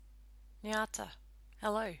Nyata.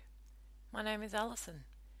 Hello, my name is Alison.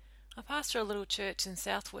 I pastor a little church in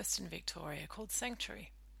southwestern Victoria called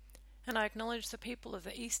Sanctuary, and I acknowledge the people of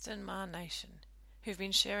the Eastern Maar Nation who've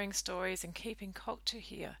been sharing stories and keeping culture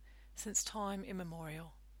here since time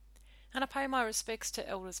immemorial. And I pay my respects to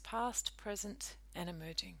elders past, present, and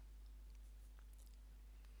emerging.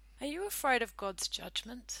 Are you afraid of God's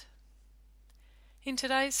judgment? In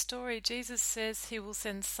today's story, Jesus says he will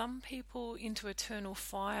send some people into eternal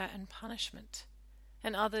fire and punishment,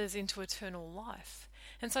 and others into eternal life.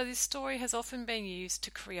 And so this story has often been used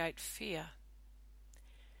to create fear.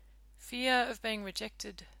 Fear of being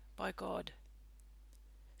rejected by God.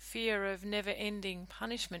 Fear of never-ending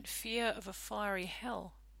punishment. Fear of a fiery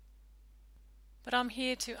hell. But I'm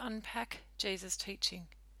here to unpack Jesus' teaching,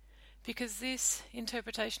 because this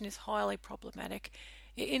interpretation is highly problematic.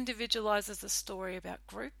 It individualizes the story about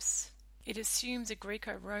groups. It assumes a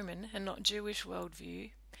Greco-Roman and not Jewish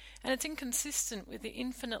worldview, and it's inconsistent with the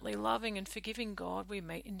infinitely loving and forgiving God we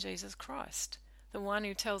meet in Jesus Christ, the one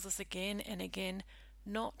who tells us again and again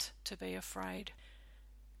not to be afraid.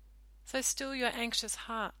 So still your anxious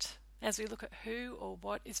heart as we look at who or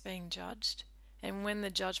what is being judged and when the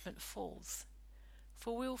judgment falls,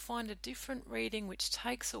 for we'll find a different reading which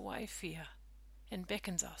takes away fear and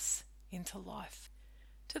beckons us into life.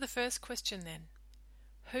 To the first question then,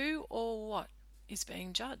 who or what is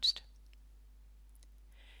being judged?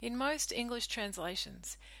 In most English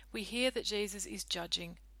translations, we hear that Jesus is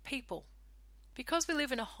judging people. Because we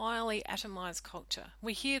live in a highly atomized culture,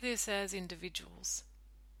 we hear this as individuals.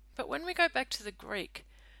 But when we go back to the Greek,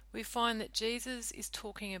 we find that Jesus is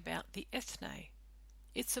talking about the ethne.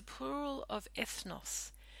 It's a plural of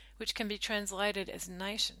ethnos, which can be translated as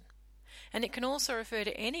nation. And it can also refer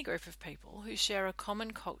to any group of people who share a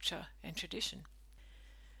common culture and tradition.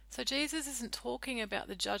 So Jesus isn't talking about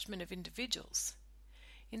the judgment of individuals.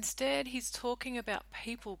 Instead, he's talking about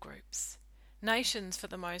people groups, nations for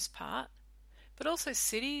the most part, but also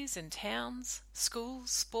cities and towns,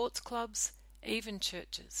 schools, sports clubs, even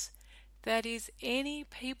churches. That is, any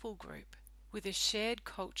people group with a shared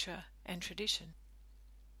culture and tradition.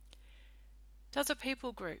 Does a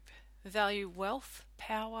people group value wealth,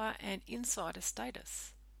 power, and insider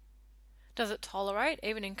status? Does it tolerate,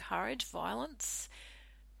 even encourage violence?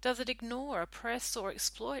 Does it ignore, oppress, or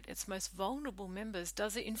exploit its most vulnerable members?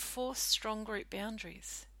 Does it enforce strong group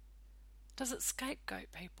boundaries? Does it scapegoat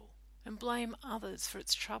people and blame others for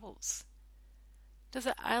its troubles? Does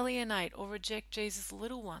it alienate or reject Jesus'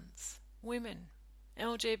 little ones, women,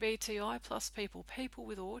 LGBTI plus people, people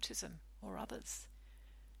with autism, or others?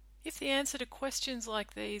 If the answer to questions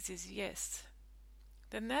like these is yes,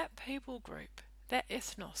 then that people group, that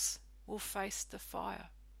ethnos, will face the fire.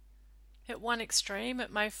 At one extreme,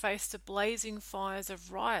 it may face the blazing fires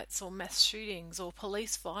of riots or mass shootings or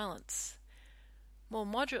police violence. More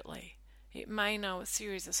moderately, it may know a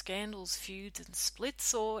series of scandals, feuds and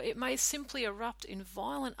splits, or it may simply erupt in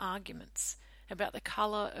violent arguments about the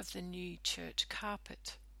colour of the new church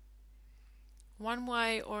carpet. One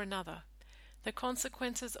way or another, the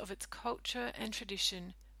consequences of its culture and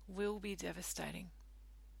tradition will be devastating.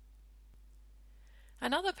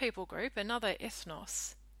 Another people group, another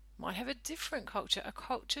ethnos, might have a different culture, a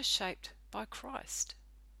culture shaped by Christ.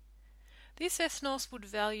 This ethnos would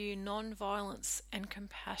value non-violence and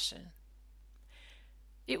compassion.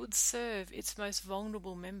 It would serve its most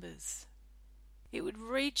vulnerable members. It would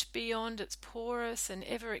reach beyond its porous and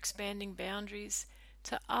ever-expanding boundaries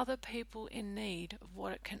to other people in need of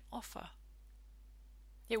what it can offer.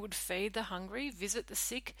 It would feed the hungry, visit the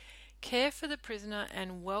sick, care for the prisoner,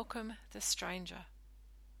 and welcome the stranger.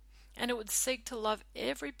 And it would seek to love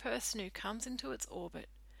every person who comes into its orbit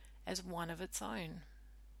as one of its own.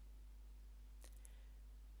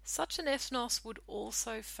 Such an ethnos would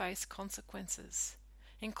also face consequences,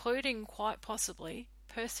 including, quite possibly,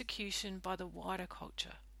 persecution by the wider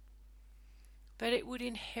culture. But it would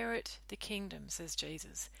inherit the kingdom, says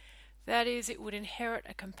Jesus. That is, it would inherit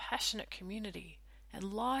a compassionate community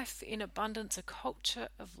and life in abundance, a culture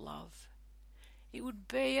of love. It would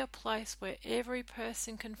be a place where every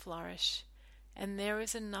person can flourish and there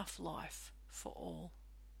is enough life for all.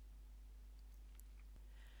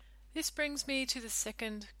 This brings me to the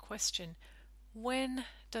second question. When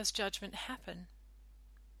does judgment happen?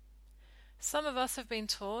 Some of us have been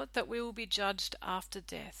taught that we will be judged after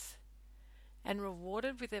death and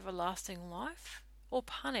rewarded with everlasting life or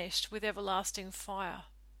punished with everlasting fire.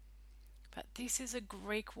 But this is a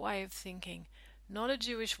Greek way of thinking, not a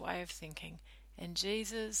Jewish way of thinking, and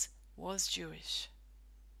Jesus was Jewish.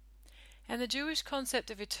 And the Jewish concept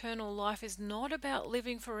of eternal life is not about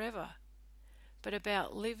living forever, but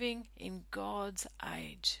about living in God's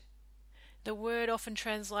age. The word often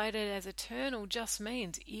translated as eternal just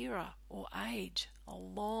means era or age, a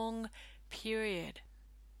long period.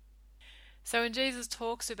 So when Jesus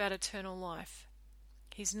talks about eternal life,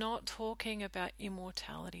 he's not talking about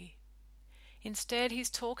immortality. Instead, he's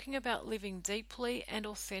talking about living deeply and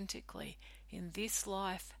authentically in this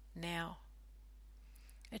life now.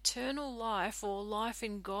 Eternal life, or life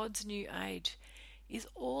in God's new age, is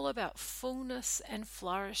all about fullness and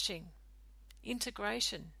flourishing,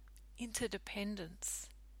 integration, interdependence.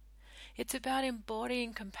 It's about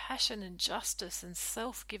embodying compassion and justice and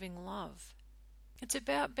self-giving love. It's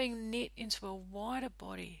about being knit into a wider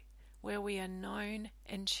body where we are known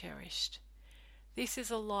and cherished. This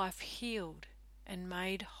is a life healed and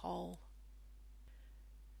made whole.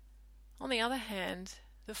 On the other hand,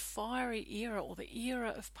 the fiery era, or the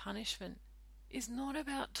era of punishment, is not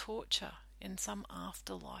about torture in some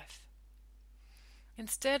afterlife.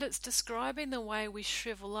 Instead, it's describing the way we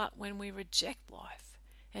shrivel up when we reject life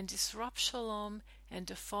and disrupt shalom and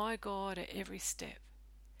defy God at every step.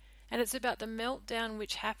 And it's about the meltdown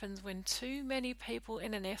which happens when too many people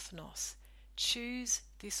in an ethnos choose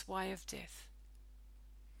this way of death.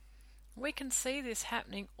 We can see this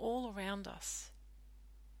happening all around us.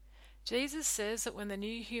 Jesus says that when the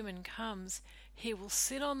new human comes, he will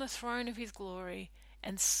sit on the throne of his glory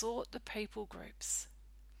and sort the people groups.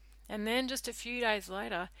 And then just a few days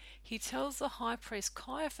later, he tells the high priest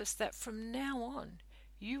Caiaphas that from now on,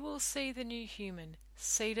 you will see the new human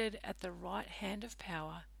seated at the right hand of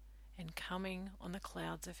power and coming on the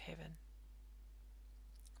clouds of heaven.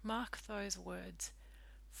 Mark those words,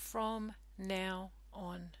 from now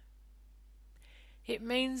on. It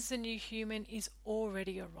means the new human is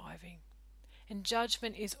already arriving, and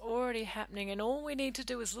judgment is already happening, and all we need to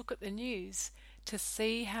do is look at the news to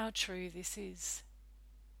see how true this is.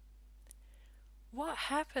 What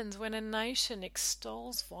happens when a nation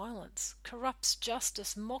extols violence, corrupts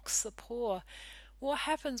justice, mocks the poor? What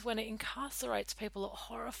happens when it incarcerates people at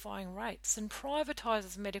horrifying rates and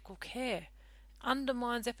privatizes medical care,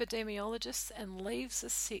 undermines epidemiologists and leaves the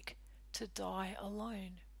sick to die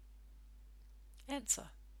alone? Answer: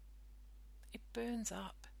 it burns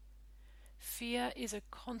up. Fear is a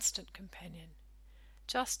constant companion.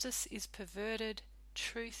 Justice is perverted,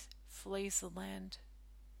 truth flees the land.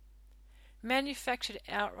 Manufactured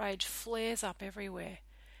outrage flares up everywhere,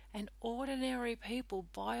 and ordinary people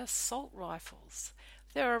buy assault rifles.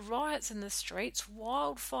 There are riots in the streets,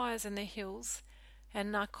 wildfires in the hills,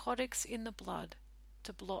 and narcotics in the blood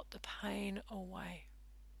to blot the pain away.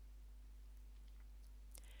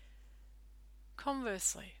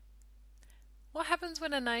 Conversely, what happens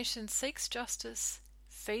when a nation seeks justice,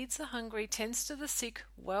 feeds the hungry, tends to the sick,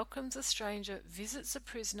 welcomes a stranger, visits a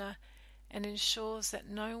prisoner, and ensures that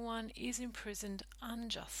no one is imprisoned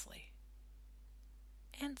unjustly?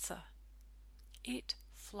 Answer: it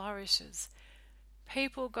flourishes.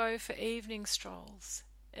 People go for evening strolls.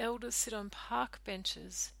 Elders sit on park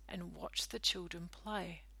benches and watch the children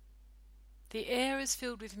play. The air is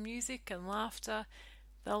filled with music and laughter.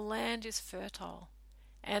 The land is fertile,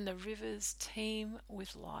 and the rivers teem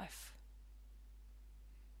with life.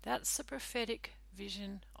 That's the prophetic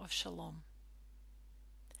vision of Shalom.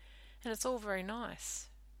 And it's all very nice.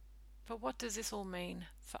 But what does this all mean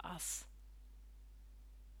for us?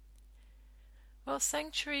 Well,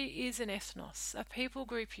 Sanctuary is an ethnos, a people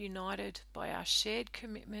group united by our shared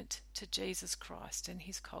commitment to Jesus Christ and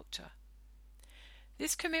his culture.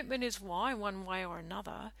 This commitment is why, one way or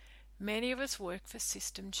another, many of us work for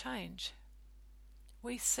system change.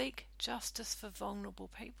 We seek justice for vulnerable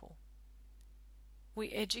people. We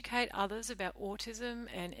educate others about autism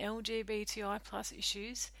and LGBTI+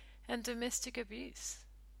 issues and domestic abuse.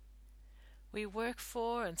 We work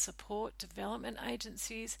for and support development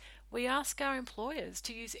agencies. We ask our employers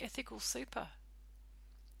to use ethical super.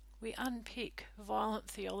 We unpick violent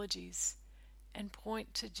theologies and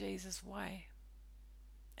point to Jesus' way.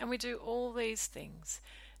 And we do all these things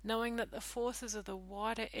knowing that the forces of the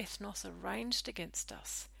wider ethnos are ranged against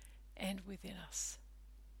us and within us.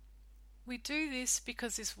 We do this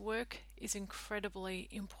because this work is incredibly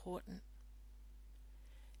important.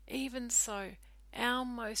 Even so, our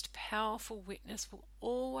most powerful witness will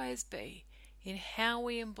always be in how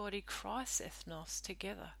we embody Christ's ethnos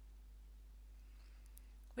together.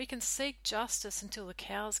 We can seek justice until the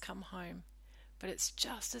cows come home, but it's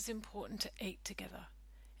just as important to eat together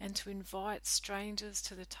and to invite strangers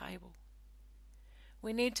to the table.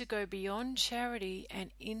 We need to go beyond charity and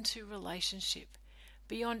into relationship,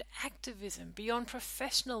 beyond activism, beyond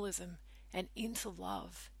professionalism, and into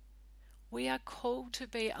love. We are called to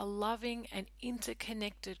be a loving and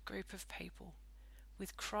interconnected group of people,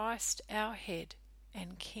 with Christ our head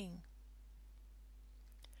and King.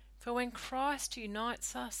 For when Christ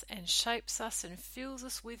unites us and shapes us and fills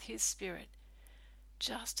us with his Spirit,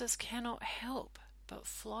 justice cannot help but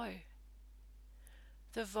flow.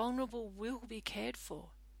 The vulnerable will be cared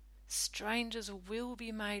for. Strangers will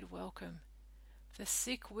be made welcome. The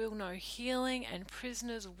sick will know healing and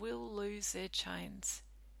prisoners will lose their chains.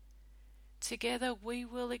 Together we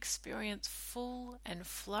will experience full and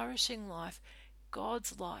flourishing life,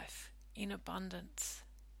 God's life in abundance.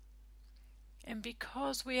 And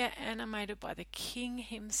because we are animated by the King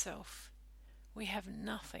himself, we have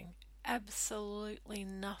nothing, absolutely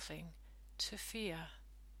nothing, to fear.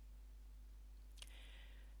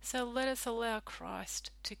 So let us allow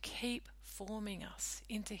Christ to keep forming us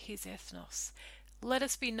into his ethnos. Let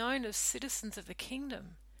us be known as citizens of the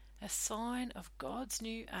kingdom, a sign of God's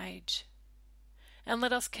new age. And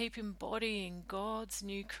let us keep embodying God's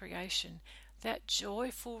new creation, that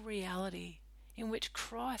joyful reality in which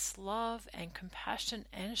Christ's love and compassion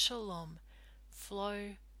and shalom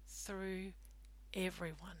flow through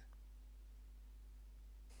everyone.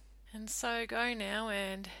 And so go now,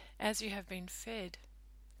 and as you have been fed,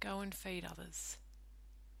 go and feed others.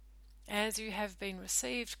 As you have been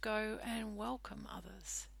received, go and welcome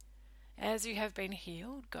others. As you have been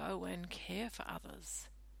healed, go and care for others.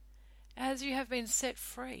 As you have been set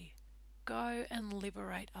free, go and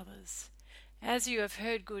liberate others. As you have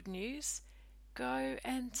heard good news, go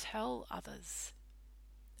and tell others.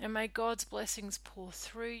 And may God's blessings pour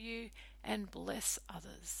through you and bless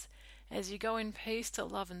others as you go in peace to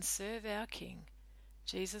love and serve our King,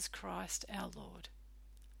 Jesus Christ our Lord.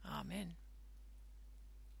 Amen.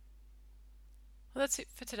 Well, that's it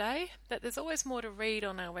for today, but there's always more to read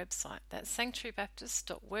on our website. That's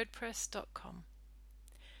sanctuarybaptist.wordpress.com.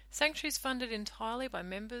 Sanctuary is funded entirely by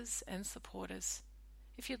members and supporters.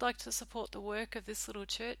 If you'd like to support the work of this little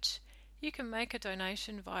church, you can make a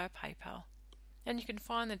donation via PayPal, and you can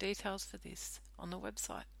find the details for this on the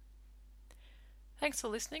website. Thanks for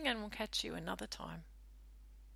listening, and we'll catch you another time.